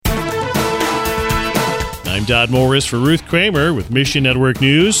I'm Todd Morris for Ruth Kramer with Mission Network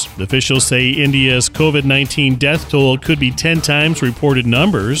News. Officials say India's COVID-19 death toll could be 10 times reported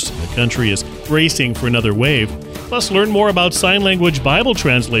numbers. The country is bracing for another wave. Plus, learn more about sign language Bible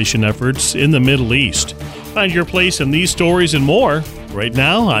translation efforts in the Middle East. Find your place in these stories and more right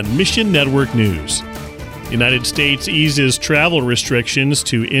now on Mission Network News. The United States eases travel restrictions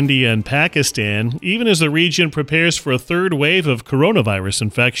to India and Pakistan, even as the region prepares for a third wave of coronavirus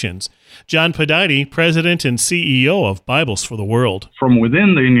infections. John Podide, President and CEO of Bibles for the World. From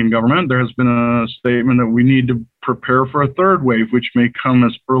within the Indian government, there has been a statement that we need to prepare for a third wave, which may come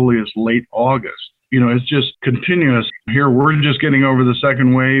as early as late August. It's just continuous. Here, we're just getting over the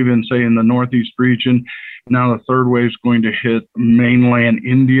second wave in the Northeast region. Now the third wave is going to hit mainland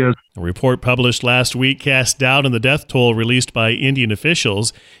India. A report published last week cast doubt on the death toll released by Indian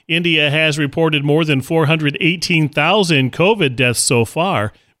officials. India has reported more than 418,000 COVID deaths so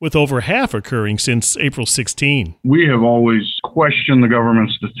far, with over half occurring since April 16. We have always questioned the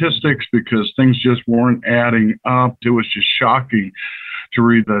government statistics because things just weren't adding up. It was just shocking to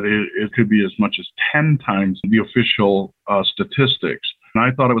read that it could be as much as 10 times the official statistics. And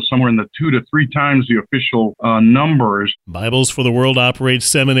I thought it was somewhere in the 2 to 3 times the official numbers. Bibles for the World operates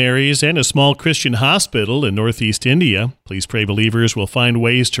seminaries and a small Christian hospital in Northeast India. Please pray believers will find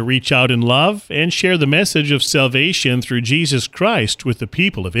ways to reach out in love and share the message of salvation through Jesus Christ with the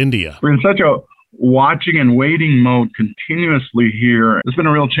people of India. We're in such a watching and waiting mode continuously here. It's been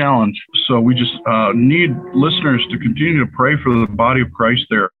a real challenge. So we just need listeners to continue to pray for the body of Christ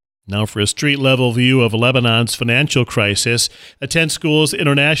there. Now for a street-level view of Lebanon's financial crisis, a 10 Schools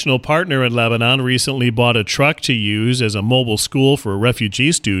international partner in Lebanon recently bought a truck to use as a mobile school for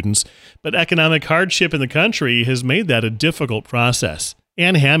refugee students, but economic hardship in the country has made that a difficult process.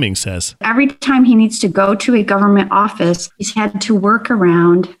 Ann Hamming says, every time he needs to go to a government office, he's had to work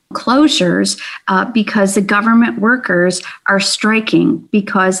around closures because the government workers are striking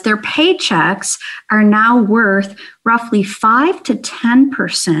because their paychecks are now worth roughly 5 to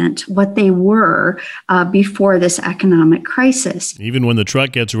 10% what they were before this economic crisis. Even when the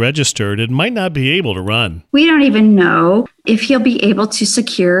truck gets registered, it might not be able to run. We don't even know if he'll be able to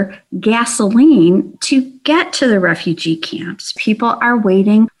secure gasoline to get to the refugee camps. People are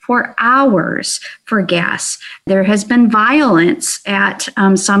waiting for hours for gas. There has been violence at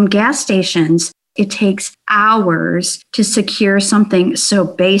some gas stations. It takes hours to secure something so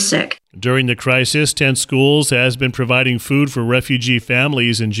basic. During the crisis, 10 Schools has been providing food for refugee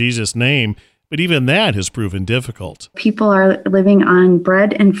families in Jesus' name, but even that has proven difficult. People are living on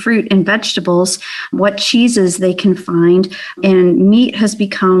bread and fruit and vegetables, what cheeses they can find, and meat has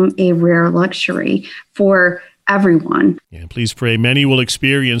become a rare luxury for everyone. And please pray many will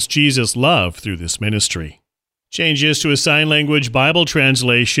experience Jesus' love through this ministry. Changes to a sign language Bible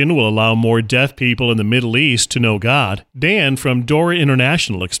translation will allow more deaf people in the Middle East to know God. Dan from Dora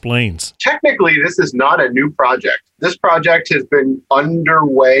International explains. Technically, this is not a new project. This project has been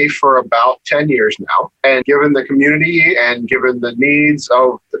underway for about 10 years now. And given the community and given the needs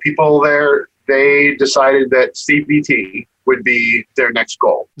of the people there, they decided that CBT would be their next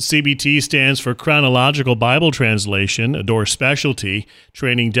goal. CBT stands for Chronological Bible Translation, a Door specialty.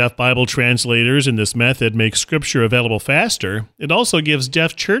 Training deaf Bible translators in this method makes Scripture available faster. It also gives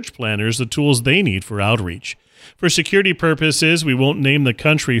deaf church planners the tools they need for outreach. For security purposes, we won't name the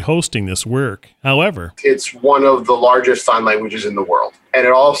country hosting this work. However, it's one of the largest sign languages in the world, and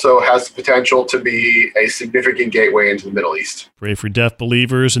it also has the potential to be a significant gateway into the Middle East. Pray for deaf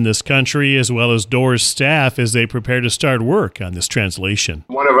believers in this country as well as Door's staff as they prepare to start work on this translation.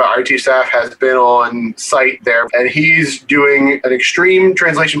 One of our IT staff has been on site there, and he's doing an extreme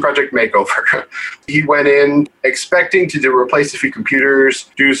translation project makeover. He went in expecting to replace a few computers,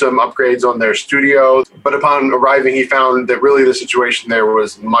 do some upgrades on their studio, but upon arriving, he found that really the situation there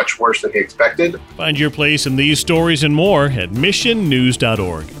was much worse than he expected. Find your place in these stories and more at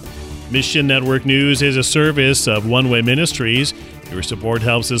missionnews.org. Mission Network News is a service of One Way Ministries. Your support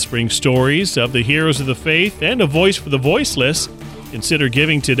helps us bring stories of the heroes of the faith and a voice for the voiceless. Consider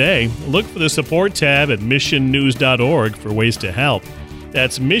giving today. Look for the support tab at missionnews.org for ways to help.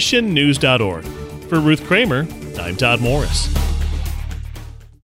 That's missionnews.org. For Ruth Kramer, I'm Todd Morris.